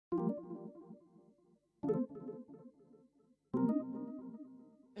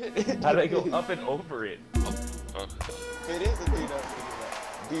How do I go up and over it? Oh. It is a 3D.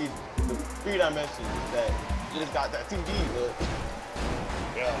 Dude, the 3 dimensions is that you just got that 2D look.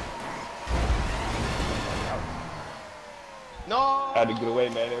 Yeah. No! I had to get away,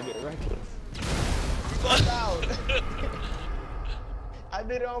 man. They were getting reckless. Fuck out! I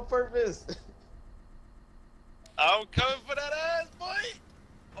did it on purpose. I'm coming for that ass, boy!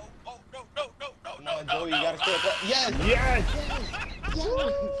 Oh, no, Joey, you gotta stay up. Yes! Yes! Yes!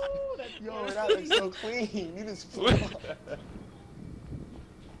 Yo, that looks so clean. You just flew up.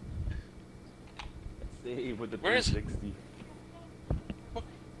 Save with the Where is 360.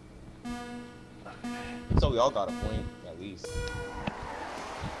 So we all got a point, at least.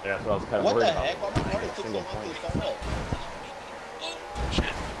 Yeah, that's what I was kind of What worried the about. heck? Why my car took so long to start up? Oh,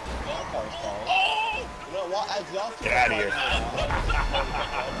 shit. My car's falling. Oh! You know what? As y'all Get out of here.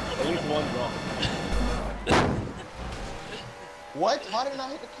 At least one's wrong. What? How did I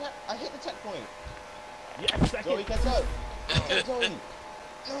hit the cap? I hit the checkpoint. Yeah, second. Joey, catch up. Joey.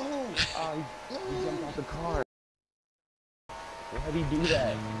 No. He jumped off the car. Why did he do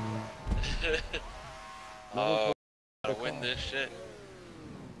that? Oh, gotta win this shit.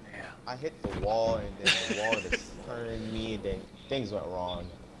 I hit the wall and then the wall just turned me and then things went wrong.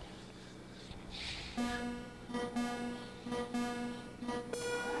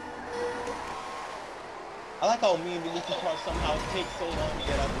 I like how me and the Lucy car somehow take so long to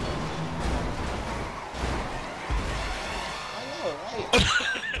get up. I know,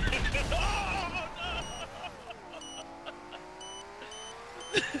 right?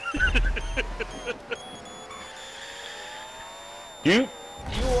 You?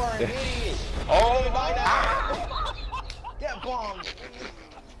 You are an idiot. Oh my God! Get bombed.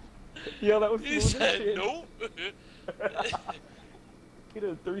 Yo, that was He smooth as said shit. nope. He did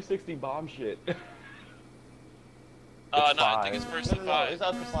a 360 bomb shit. No, I five. think it's first No, to no, five. it's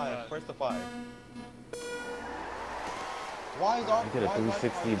up to 5. First to 5. Why is our He did a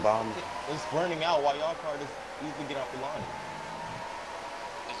 360 bomb. It's burning out while y'all car just easily get off the line.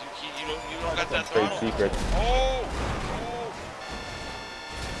 You don't got that Trade throttle. secret. Oh!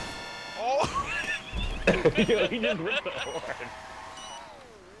 Oh! Yo, he just ripped the horn.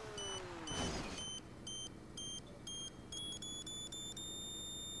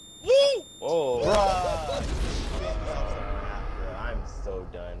 Woo! Whoa. Bruh. I'm so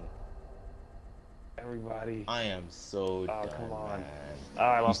done. Everybody. I am so done. Oh, come on. Man. Ah,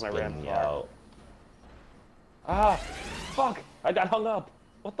 I lost You my spin ramp me car. out. Ah, fuck! I got hung up.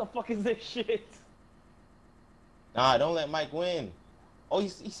 What the fuck is this shit? Nah, don't let Mike win. Oh, he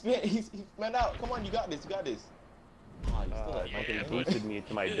spun out. Come on, you got this. You got this. Oh, you still let Mike He win. boosted me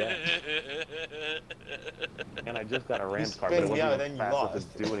to my death. And I just got a ramp car, but spin it me wasn't out, even then you fast enough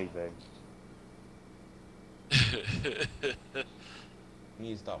lost. to do anything. You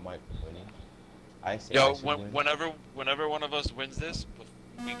need to stop Mike from winning. I say Yo, I should win. whenever one of us wins this,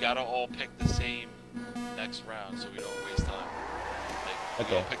 we gotta all pick the same next round, so we don't waste time. Like,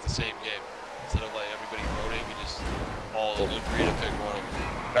 we all pick the same game instead of like everybody voting. We just all agree to pick one of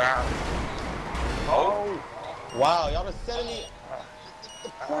them. Oh! Wow, y'all just sending me. The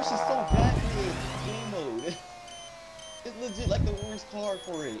Porsche is so bad for this game mode. It's legit like the worst car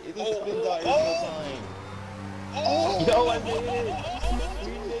for it. It just spins out every single time. Oh! Yo, I made it!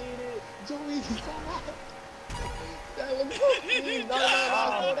 We made it! Joey, stop! That looks so clean! No,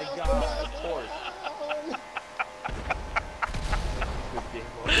 Oh my God, of course.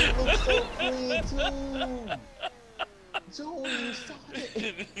 It looks so clean too! Joey, you saw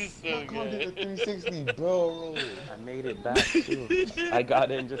it! So My car did the good. 360 barrel roll. I made it back too. I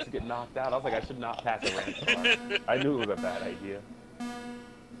got in just to get knocked out. I was like, I should not pass a ramp car. I knew it was a bad idea.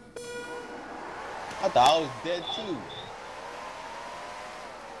 I thought I was dead too.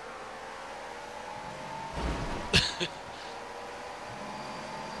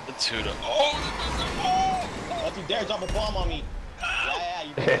 The tuna. Oh! Don't you dare drop a bomb on me! Yeah,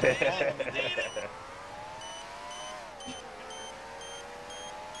 you dare drop a bomb on me.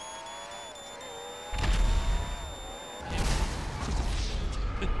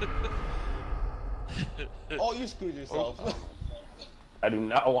 Oh, you screwed yourself. I do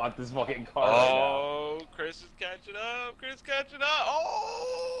not want this fucking car right Oh, Chris is catching up. Chris catching up.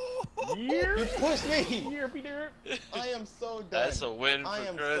 Oh! now. Year? You pushed me! Year, Peter. I am so done. That's a win I for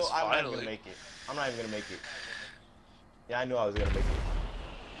am Chris. so. I'm not even Finally. gonna make it. I'm not even gonna make it. Yeah, I knew I was gonna make it.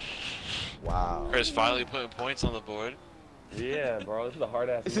 Wow. Chris finally putting points on the board. Yeah, bro, this is a hard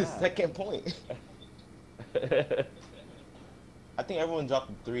ass. This is second point. I think everyone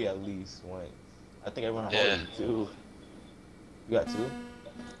dropped 3 at least once. I think everyone Yeah. had 2. You got 2?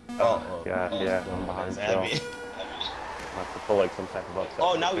 Oh, yeah, I'm behind damn still. it. have to pull like some type of upset.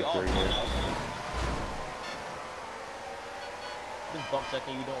 Oh, now we all. victory here. Just bump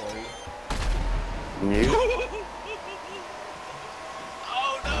checking you, don't worry. You?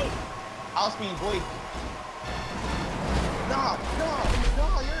 Oh no! Outspeed, boy. No,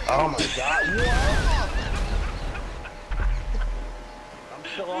 you're. Oh my god! What? I'm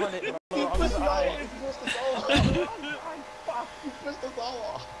still on it. He I'm pushed sorry. us all off. He pushed us all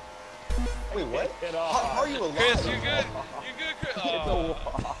off. Wait, what? Get How off. are you alive? Chris, you good? You good, Chris? It's a wall.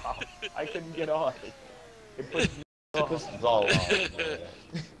 I couldn't get on. It pushed me He off. pushed us all off.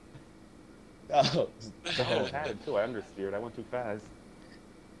 I had it too. I understeered. I went too fast.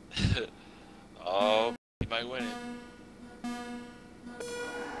 Oh, he might win it.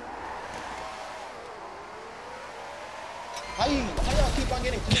 How y'all keep on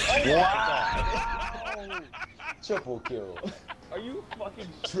getting killed? Oh my god. Triple kill. Are you fucking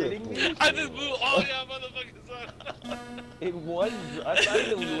shitting me? I just blew all y'all motherfuckers up. It was. That's not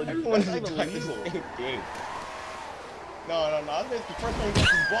even legal. Everyone's That's not even legal. game. No, that's the first one who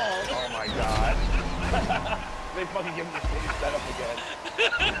gets his ball. Oh my god. They fucking give me the same setup again.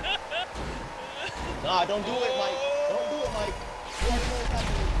 Nah, don't do it, Mike. Don't do it, Mike. You already know what's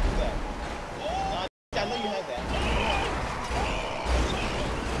happening. Do that. Nah, I know you had that.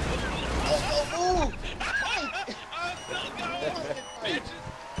 Oh, move! Mike!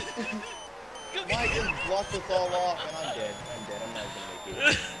 Mike just blocked us all off, and I'm dead. I'm not gonna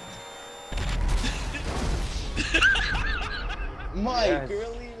make it. Mike, Yes.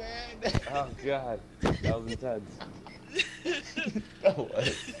 really, man? Oh god. That was intense. That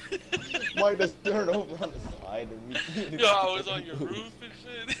was. Mike just turned over on the side and we. Yo, I was on your roof and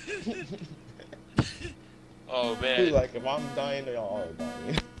shit. Oh man. Dude, like if I'm dying, they all are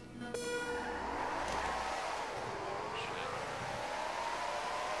dying.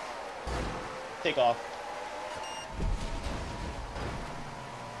 Take off.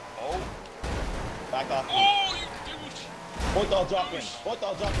 Oh. Back off. Oh, you douche. Both all dropping. Both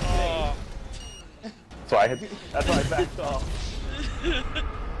all dropping today. So I had. That's why I backed off.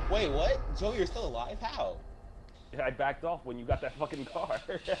 Wait, what? Joey, you're still alive? How? Yeah, I backed off when you got that fucking car.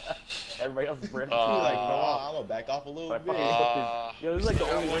 Everybody else is brand new. You're like, no, I'm gonna back off a little But I bit. fucking flipped this. Yo, this is like the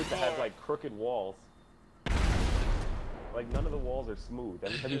still only got race that one has more. like crooked walls. Like none of the walls are smooth.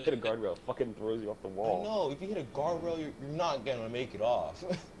 Every time you hit a guardrail, it fucking throws you off the wall. No, if you hit a guardrail, you're not gonna make it off.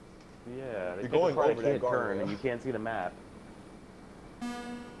 Yeah, they You're take going a car over that that can't turn guardrail. and you can't see the map.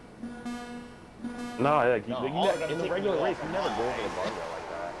 No, like No, you all of them in the take regular me race, off. you never go over the guardrail like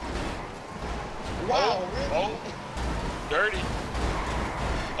that. Wow, really? Oh. Dirty.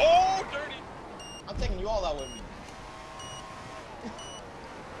 Oh, dirty. I'm taking you all out with me.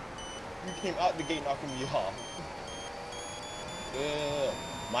 You came out the gate knocking me off.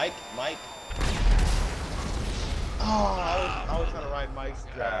 Mike. Oh, I was trying to ride Mike's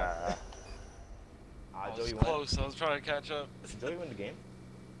draft. I was Joey won. close. I was trying to catch up. Did Joey win the game?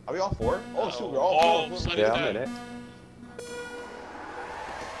 Are we all four? Oh shoot, we're Oh, all four. son. Yeah, I'm in it.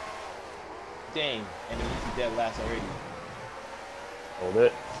 Dang, and then he's dead last already. Hold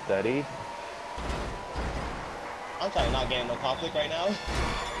it, steady. I'm trying to not get in no conflict right now.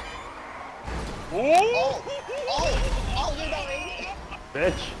 Oh, Oh, you're not winning.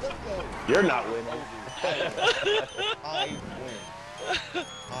 Bitch, Let's go. you're not winning. I win.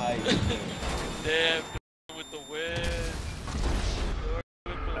 damn, with the win.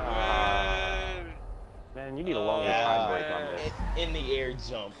 With the win. Man, you need a longer Yeah, time break on this. it's in the air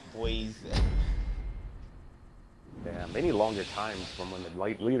jump, boys. Damn, they need longer times from when the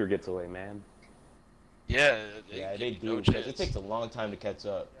leader gets away, man. Yeah, Yeah, they do. No because chance. it takes a long time to catch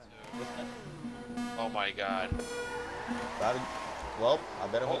up. Oh my god. Well, I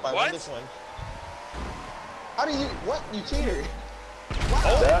better hope I What? win this one. How do you? What? You cheater!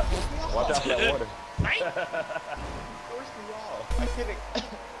 Wow! That, forced me off. watch out for that water. Forced me off. I couldn't.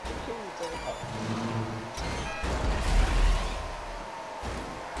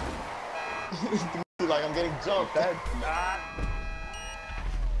 Like I'm getting jumped.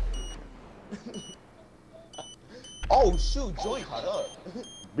 Oh shoot! Joey caught up.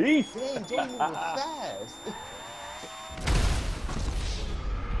 Beast! Dang, Joey moving fast.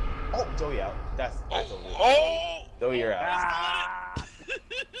 Oh, Joey out. That's over. Oh! Joey, you're out. Ah!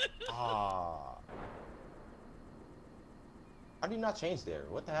 Ah. How do you not change there?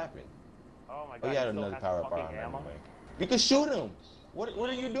 What happened? Oh my god, Oh, you had he still another has power the up fucking arm ammo? anyway. You can shoot him. What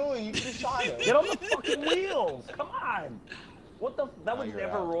are you doing? You could have shot him. Get on the fucking wheels! Come on! What the? That Oh, would you're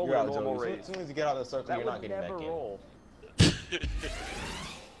never out. roll You're in out, a normal Joey. race. As soon as you get out of the circle, That you're would not getting never back roll.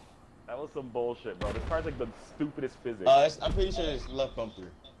 That was some bullshit, bro. This car's like the stupidest physics. I'm pretty sure it's left bumper.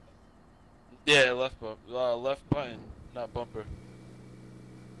 Yeah, left button. not bumper.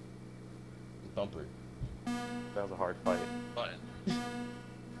 Bumper. That was a hard fight. Button.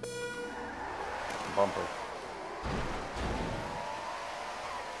 Bumper.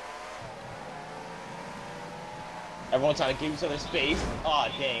 Everyone trying to give each other space. Aw,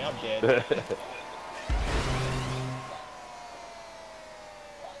 oh, dang, I'm dead.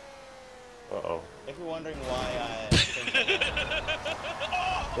 Uh-oh. If you're wondering why I...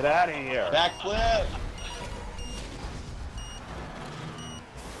 Get out of here. Backflip!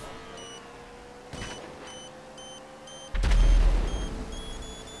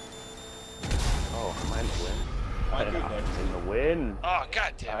 Oh, am I in the win? My I'm goodness. in the win. Oh,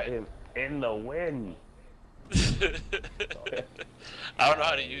 god damn I it. am in the win. I don't know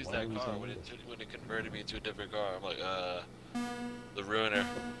how to use that car when it converted me into a different car. I'm like, the ruiner.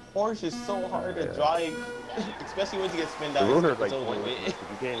 Porsche is so hard to drive, especially once you get spinned out. The ruiner is It's like over pointless. with.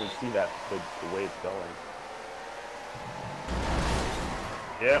 You can't even see that the way it's going.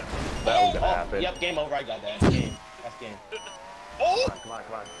 Yep, that was gonna happen. Yep, game over. I got that. Game. That's game. Oh! Come on,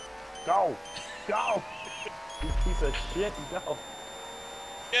 come on. Go! Go! You piece of shit, go!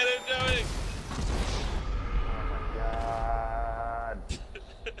 Get it, Joey! Oh my god.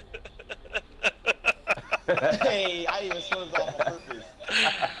 Hey, I even swerved off on purpose.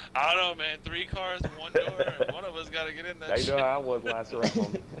 I don't know, man. 3 cars, 1 door, and one of us gotta get in that You shit. know how I was last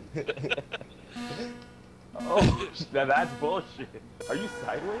round. Oh, now that's bullshit. Are you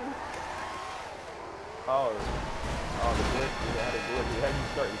sideways? Oh, the glitch. You had a glitch. You had you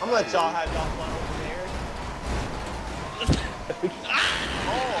starting. I'm gonna let y'all have y'all fun over there.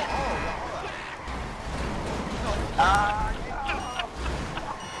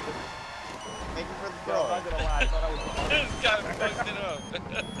 Thank you for the Bro, I'm not gonna lie. I thought I was the orange. This guy fucked it up.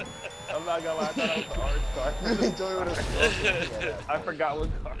 I'm not gonna lie. I thought I was the orange car. Enjoy what it's I forgot what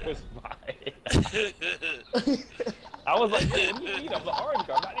car was mine. I was like, hey, what do you mean? I'm the orange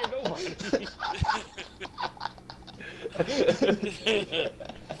car. I'm not near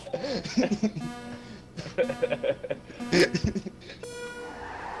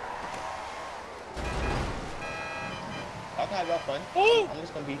Y'all can have y'all fun. Ooh. I'm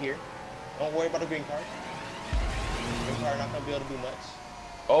just gonna be here. Don't worry about the green card. Green card not gonna be able to do much.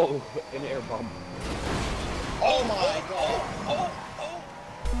 Oh, an air bump. Oh my god!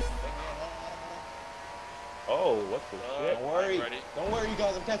 Oh, what the shit? Don't worry. Ready? Don't worry, you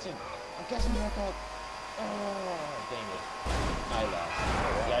guys. I'm catching back up. Oh, dang it. I lost.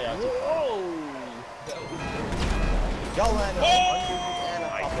 Yeah, y'all too far. Y'all landed on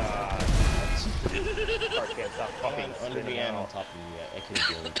my god. Car can't stop fucking under me and on top of me. I can't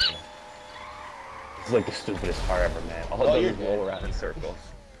deal with it. It's like the stupidest car ever, man. All it does is roll around in circles.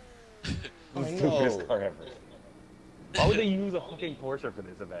 The stupidest car ever. Why would they use a fucking Porsche for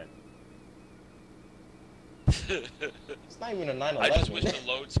this event? It's not even a 911. I just wish the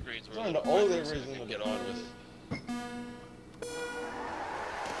load screens were It's a the little older quicker so version you of could the get on with it.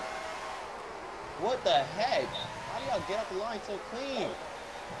 What the heck? How do y'all get up the line so clean?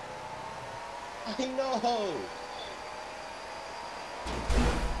 I know.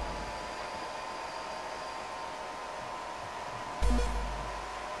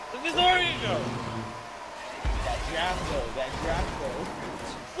 Look at there you go. That draft though.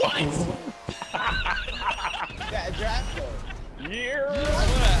 What? That draft though. Yeah.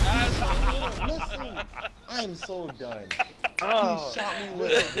 Listen, I'm so done. Oh. He shot me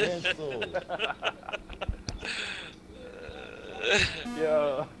with a pencil.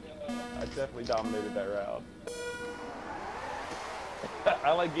 Yo, I definitely dominated that round.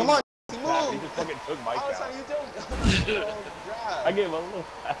 I like Come on, he move. just fucking took my How count. you doing? I gave him a little.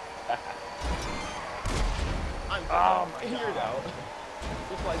 I'm Oh my here god. now.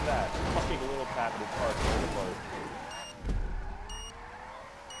 Just like that. Fucking little tap in his car.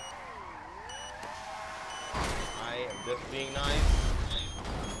 I am just being nice.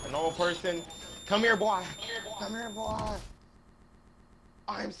 A normal person. Come here, boy. Come here, boy.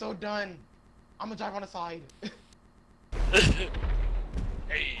 I'm so done. I'm gonna drive on the side.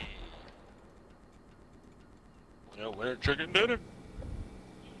 Hey. Winner chicken dinner.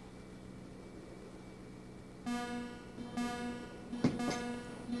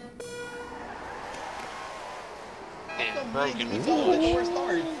 Damn, broken. We told them before it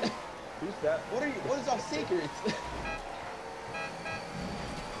starts. Who's that? What is our secrets?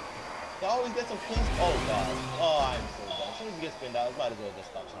 They always get some clean. Oh god. Oh, I'm so done. As soon as you get spinned out, I might as well just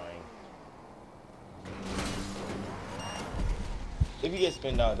stop trying. If you get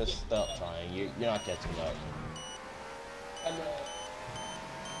spinned out, just stop trying. You're not catching up. I know.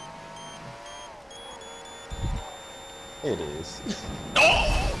 It is.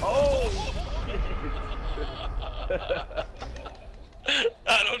 Oh! Oh!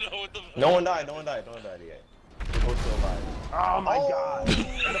 I don't know what the. No one died. No one died. No one died yet. We're both still alive. Oh my god!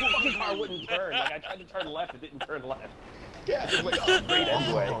 And the fucking car wouldn't turn. Like I tried to turn left, it didn't turn left. Yeah. It went straight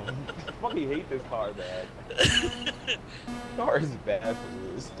anyway. I fucking hate this car, man. The car is bad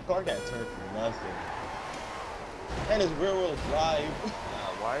for this. The car can't turn for nothing. And it's rear wheel drive.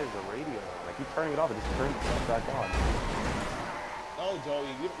 Why is the radio on? I keep turning it off, it just turns itself back on. No, Joey,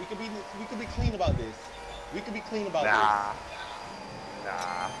 we could be clean about this. We could be clean about this.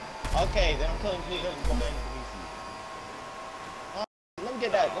 Nah. Okay, then I'm killing Cleveland and go back to DC. Let me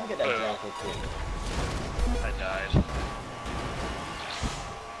get that draft real quick. I died.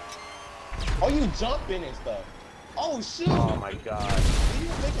 Oh, you jumping and stuff. Oh shoot! Oh my god. Did you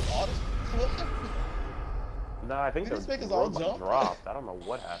make us all this flip? No, I think Did this make the us all robot jump? dropped. I don't know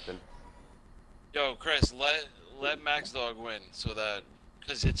what happened. Yo, Chris, let Max Dog win so that,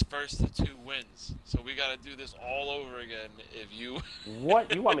 because it's first to 2 wins. So we gotta do this all over again if you.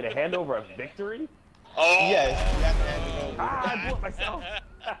 What? You want me to hand over a victory? Oh! Yes, you have to hand it over. Ah, I blew it myself.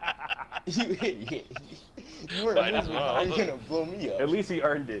 You idiot. You were Might as losing. well. How are you gonna blow me up? At least he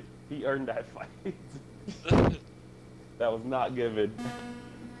earned it. He earned that fight. That was not given.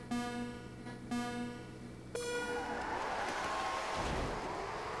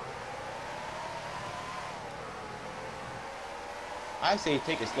 I say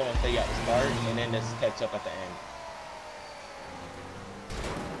take it slow and stay at the start, and then just catch up at the end.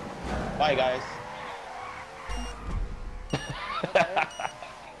 Bye, guys.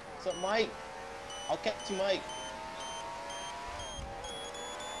 What's up, Mike? I'll catch you, Mike.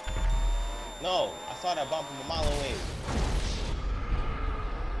 No, I saw that bump from a mile away.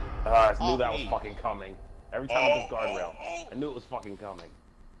 I knew that was fucking coming. Every time with this guardrail, I knew it was fucking coming.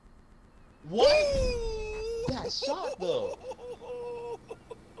 What? That shot, though.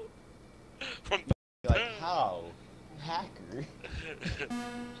 From Like, how? Hacker.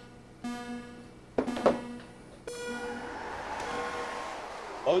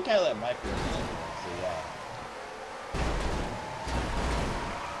 Oh, we can't let Mike win. So, yeah.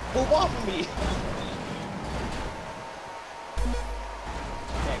 Move off of me!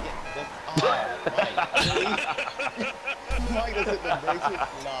 Can't get this. Oh, Mike. Mike just hit the brakes.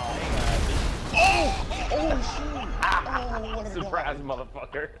 Nah, ain't gonna Oh! Oh, shoot! Oh, what a Surprise, dog.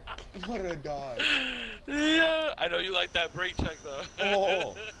 motherfucker. What a dog. Yeah, I know you like that brake check though.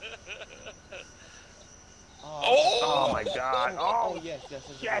 Oh. Oh! Oh my god. Oh, yes. shit.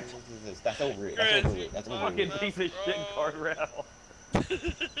 That's over it. That's over fucking it. piece of shit guardrail.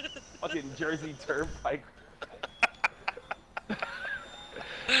 Fucking Jersey Turnpike.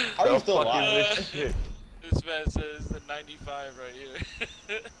 How are you still alive? Fucking shit. This man says the 95 right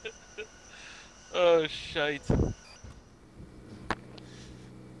here. Oh, shite.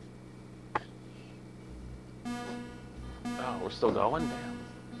 Oh, we're still going? Damn.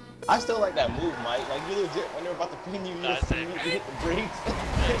 I still like that move, Mike. Like, you legit, when they're about to pin you, you That's just it. you hit the brakes,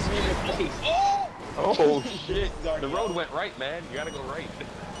 hits me in the face. Oh! Oh shit. The road went right, man. You gotta go right.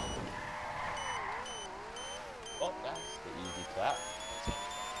 Oh, that's the easy clap.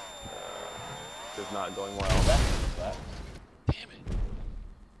 This is not going well. That's the clap. Damn it.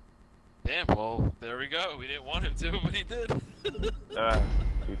 Damn, well, there we go. We didn't want him to, but he did.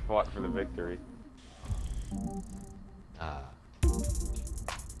 We fought for the victory.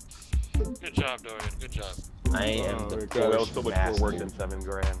 Good job, Dorian. Good job. I am the that was so much more work master. than $7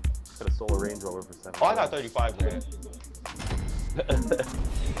 grand. Could have sold a Range Rover for $7 Oh, I got 35 grand.